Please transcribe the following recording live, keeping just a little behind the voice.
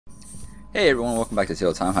Hey everyone, welcome back to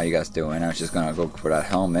Teal Time. How you guys doing? I was just gonna go for that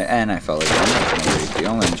helmet, and I fell again. That's no big deal.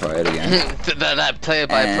 I'm gonna try it again. that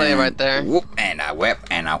play-by-play right there. Whoop, and I whip,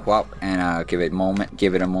 and I whop, and I give it a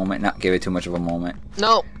moment, not give it too much of a moment.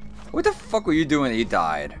 No. What the fuck were you doing that you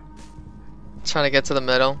died? Trying to get to the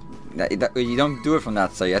middle. You don't do it from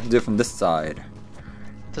that side, you have to do it from this side.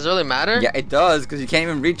 Does it really matter? Yeah, it does, because you can't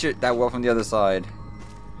even reach it that well from the other side.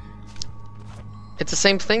 It's the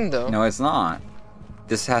same thing, though. No, it's not.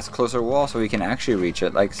 This has closer wall, so we can actually reach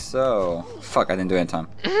it, like so. Fuck, I didn't do it in time.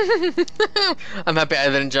 I'm happy I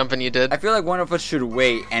didn't jump and you did. I feel like one of us should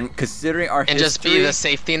wait, and considering our history... And just be the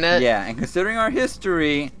safety net? Yeah, and considering our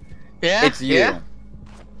history... Yeah? It's you. Yeah?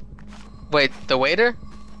 Wait, the waiter?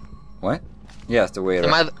 What? Yes, the waiter.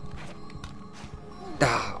 Am I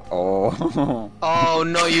Oh. Oh,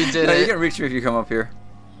 no, you didn't. No, you can reach me if you come up here.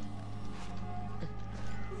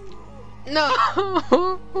 No!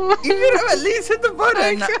 You could have at least hit the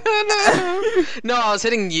button! No, I was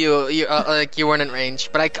hitting you. Like, you weren't in range.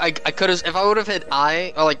 But I could have... If I would have hit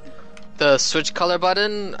I, or like, the switch color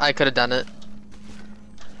button, I could have done it.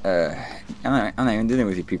 I'm not even dealing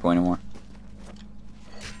with you people anymore.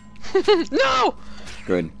 No!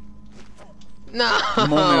 Good. No!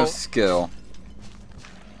 Moment of skill.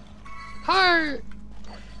 Heart!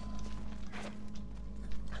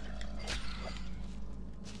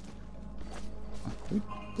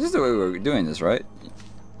 This is the way we were doing this, right?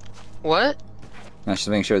 What? I should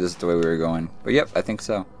make sure this is the way we were going. But yep, I think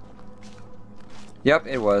so. Yep,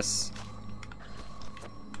 it was.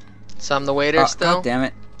 So I'm the waiter still? God damn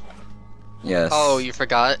it. Yes. Oh, you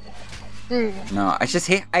forgot? No, I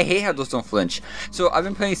hate how those don't flinch. So I've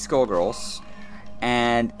been playing Skullgirls,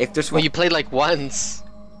 and if there's one... Well, you played like once.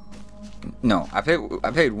 No, I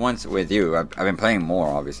played once with you. I've been playing more,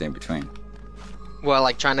 obviously, in between. Well,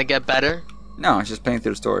 like trying to get better? No, I was just playing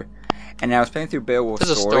through the story. And I was playing through Beowulf's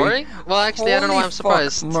story. There's a story? Well, actually, I don't know why I'm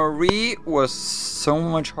surprised. Marie was so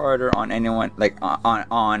much harder on anyone, like,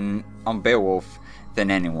 on Beowulf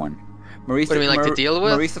than anyone. Marie's what do you mean, like, to deal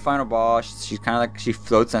with? Marie's the final boss. She's kind of like, she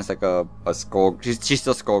floats as like a skull. She's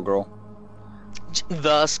still Skullgirl.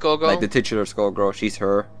 The Skullgirl? Like the titular Skullgirl. She's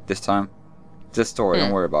her this time. This story.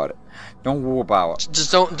 Don't worry about it. Don't worry about it.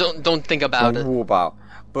 Just don't think about it. Don't worry about.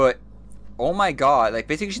 But oh my god, like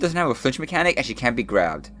basically she doesn't have a flinch mechanic and she can't be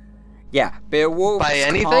grabbed. Yeah, Beowulf's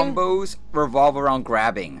combos revolve around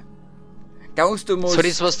grabbing. That was the most. So what are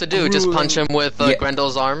you supposed to do? Just punch him with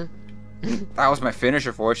Grendel's arm? That was my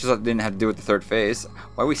finisher for it. She just didn't have to do it the third phase.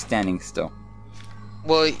 Why are we standing still?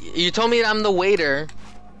 Well, you told me I'm the waiter.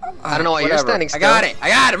 I don't know why you're standing still. I got it. I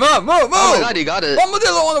got it. Move, move, move. Oh my god, you got it.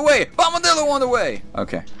 Bombadillo on the way. Bombadillo on the way.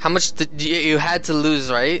 Okay. How much did you had to lose,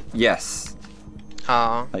 right? Yes.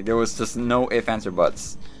 Oh. Like there was just no ifs, ands, or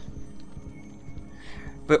buts.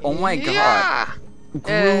 But oh my god.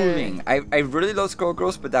 Grueling. I really love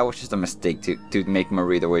Skullgirls, but that was just a mistake to make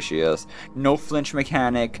Marie the way she is. No flinch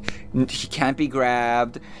mechanic. She can't be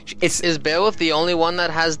grabbed. Is Beowulf the only one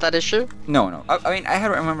that has that issue? No. I mean, I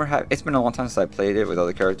remember it's been a long time since I played it with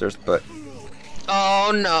other characters, but.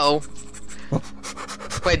 Oh no.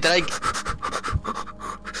 Wait, did I?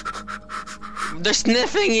 They're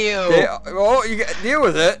sniffing you. You got to deal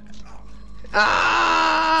with it.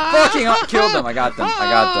 Fucking up! Killed them. I got them.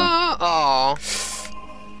 Oh.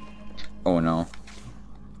 Oh no.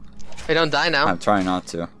 Hey, don't die now. I'm trying not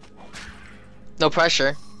to. No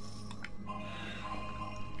pressure.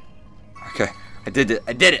 Okay. I did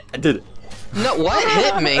it. No, what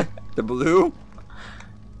hit me? The blue.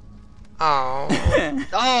 Oh.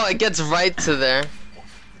 Oh, it gets right to there.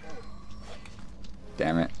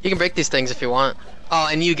 Damn it. You can break these things if you want. Oh,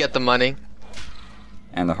 and you get the money.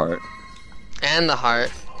 And the heart. And the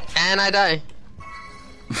heart. And I die.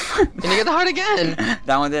 And you get the heart again.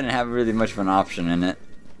 That one didn't have really much of an option in it.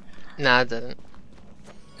 Nah, it didn't.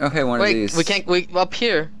 Okay, one of these. We up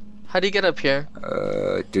here. How do you get up here?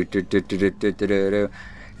 I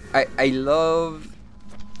love...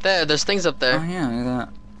 There's things up there. Oh yeah, look at that.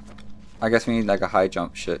 I guess we need like a high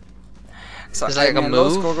jump shit. So Is that like a move? I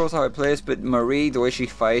love Skullgirls how it plays, but Marie, the way she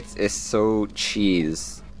fights is so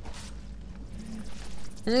cheese.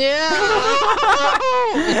 Yeah.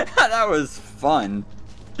 That was fun.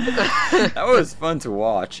 That was fun to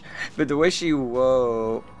watch. But the way she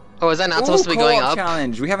Oh, is that not supposed to be going up?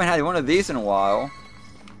 Challenge. We haven't had one of these in a while.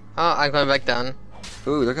 Oh, I'm going back down.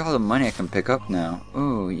 Ooh, look at all the money I can pick up now.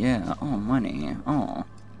 Ooh, yeah. Oh, money. Oh.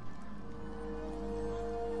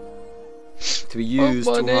 To be used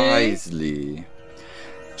wisely.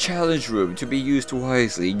 Challenge room to be used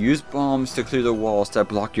wisely. Use bombs to clear the walls that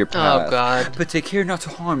block your path. Oh god. But take care not to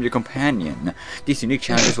harm your companion. These unique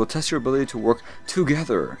challenges will test your ability to work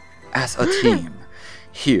together as a team.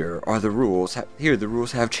 Here are the rules. Here the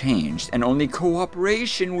rules have changed, and only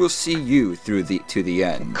cooperation will see you through to the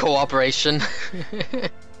end. Cooperation.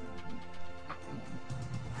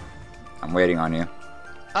 I'm waiting on you.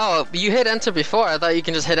 Oh, you hit enter before. I thought you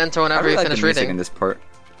can just hit enter whenever you finish reading. In this part,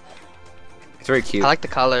 it's very cute. I like the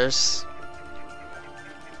colors.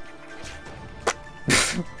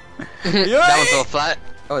 That one fell flat.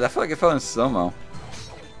 Oh, that felt like it fell in slow-mo.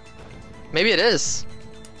 Maybe it is.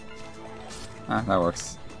 Ah, that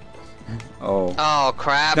works. Oh. Oh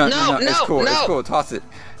crap! No, it's cool. It's cool. Toss it.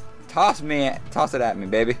 Toss it at me,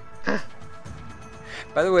 baby.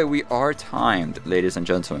 By the way, we are timed, ladies and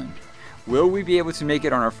gentlemen. Will we be able to make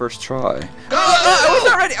it on our first try? Go! I was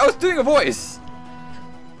not ready. I was doing a voice.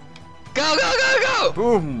 Go! Go! Go! Go!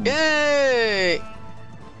 Boom! Yay!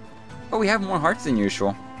 Oh, we have more hearts than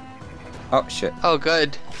usual. Oh shit. Oh,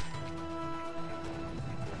 good.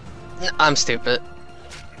 I'm stupid.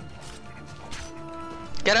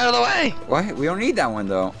 Get out of the way! What? We don't need that one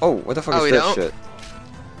though. Oh, what the fuck is this shit?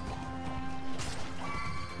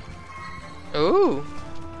 Ooh.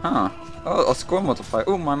 Huh. Oh, a score multiplier.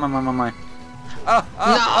 Oh my. No!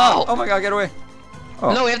 Oh my god, get away.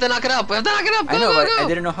 Oh. No, we have to knock it up. We have to knock it up. Go, I know, go, but go. I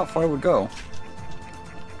didn't know how far it would go.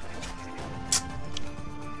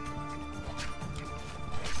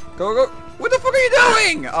 Go, go. What the fuck are you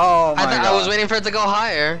doing? Oh my god. I was waiting for it to go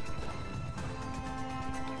higher.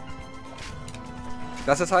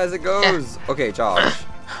 That's as high as it goes. Okay, Josh.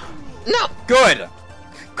 No. Good.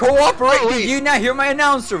 Cooperate. Oh, Did you not hear my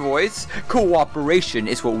announcer voice? Cooperation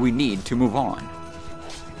is what we need to move on.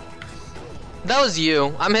 That was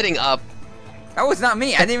you. I'm hitting up. That was not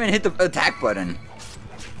me. I didn't even hit the attack button.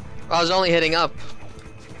 I was only hitting up.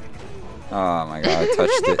 Oh my god, I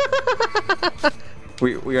touched it.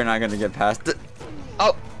 We are not gonna get past it.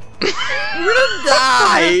 Oh. We're gonna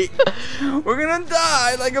die! We're gonna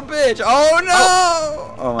die like a bitch! Oh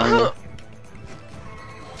no! Oh my god.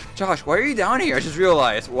 Josh, why are you down here? I just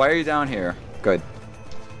realized. Why are you down here? Good.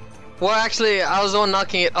 Well, actually, I was the one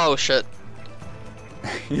knocking it. Oh shit.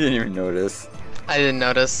 You didn't even notice. I didn't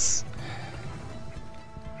notice.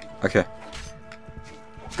 Okay.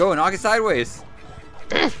 Go, knock it sideways.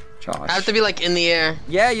 Josh. I have to be like in the air.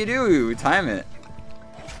 Yeah, you do. Time it.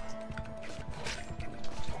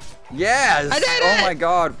 Yes! I did it! Oh my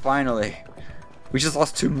god, finally. We just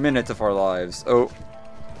lost 2 minutes of our lives. Oh.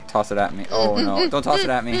 Toss it at me. Oh no. Don't toss it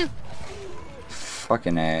at me.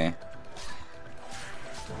 Fucking A.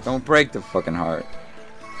 Don't break the fucking heart.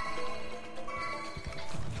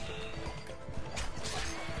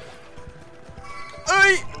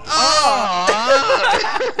 Oh!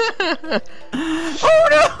 Oh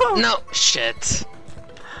no! No, shit.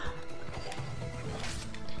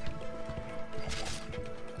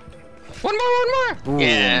 One more! Boom.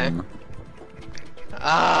 Yeah.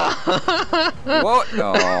 Ah. What?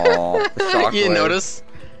 No. You didn't notice?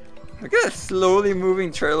 Look at that slowly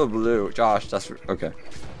moving trail of blue. Josh, that's okay.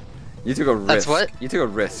 You took a risk. That's what? You took a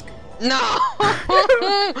risk. No!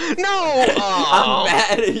 No! I'm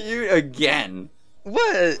mad at you again.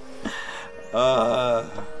 What?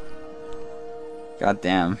 God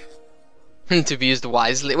damn. To be used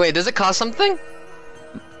wisely. Wait, does it cost something?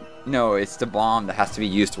 No, it's the bomb that has to be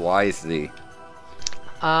used wisely.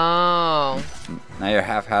 Oh. Now your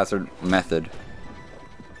haphazard method.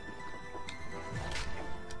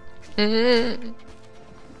 Alright,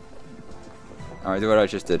 do what I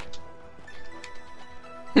just did.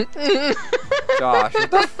 Josh,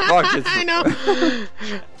 what the fuck is I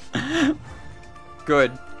know.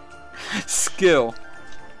 Good. Skill.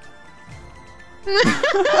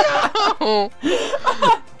 No.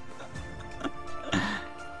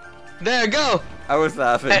 There, go. I was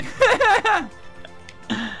laughing.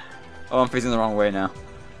 Oh, I'm facing the wrong way now.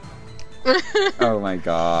 Oh my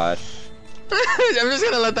god. I'm just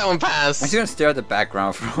gonna let that one I'm pass. just gonna stare at the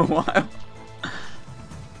background for a while.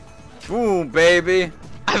 Boom, baby.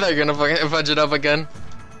 I thought you were gonna fucking fudge it up again.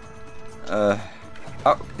 Oh,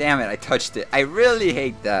 damn it, I touched it. I really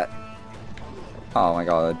hate that. Oh my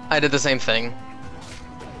god. I did the same thing.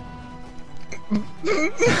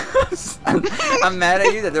 I'm mad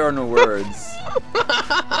at you that there are no words.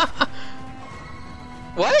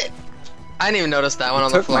 What? I didn't even notice that one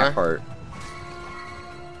on the took floor. my part.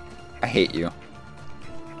 I hate you.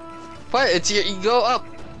 What? It's you go up.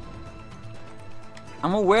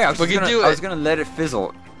 I'm aware. I was gonna let it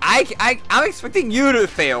fizzle. I'm expecting you to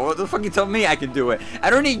fail. What the fuck you tell me I can do it? I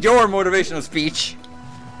don't need your motivational speech.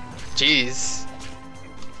 Jeez.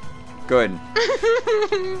 Good.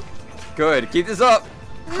 Good. Keep this up.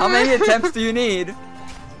 How many attempts do you need?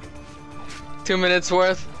 2 minutes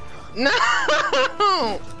worth. No.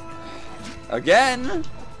 Again.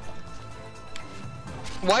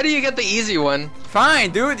 Why do you get the easy one?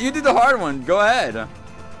 Fine, dude. You do the hard one. Go ahead. Well,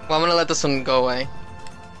 I'm gonna let this one go away.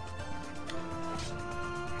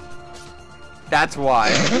 That's why.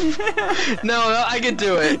 No, I can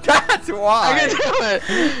do it. That's why. I can do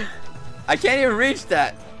it. I can't even reach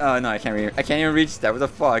that. Oh no, I can't even reach that. What the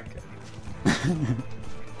fuck?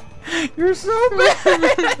 You're so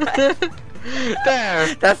bad.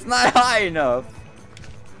 There. That's not high enough.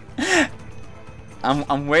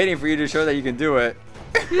 I'm waiting for you to show that you can do it.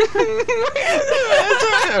 That's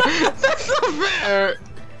not fair.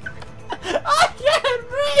 I can't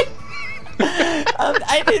breathe.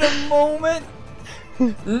 I need a moment.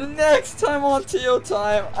 Next time on Teal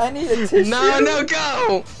Time, I need a tissue. No,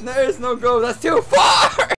 go. There's no go. That's too far.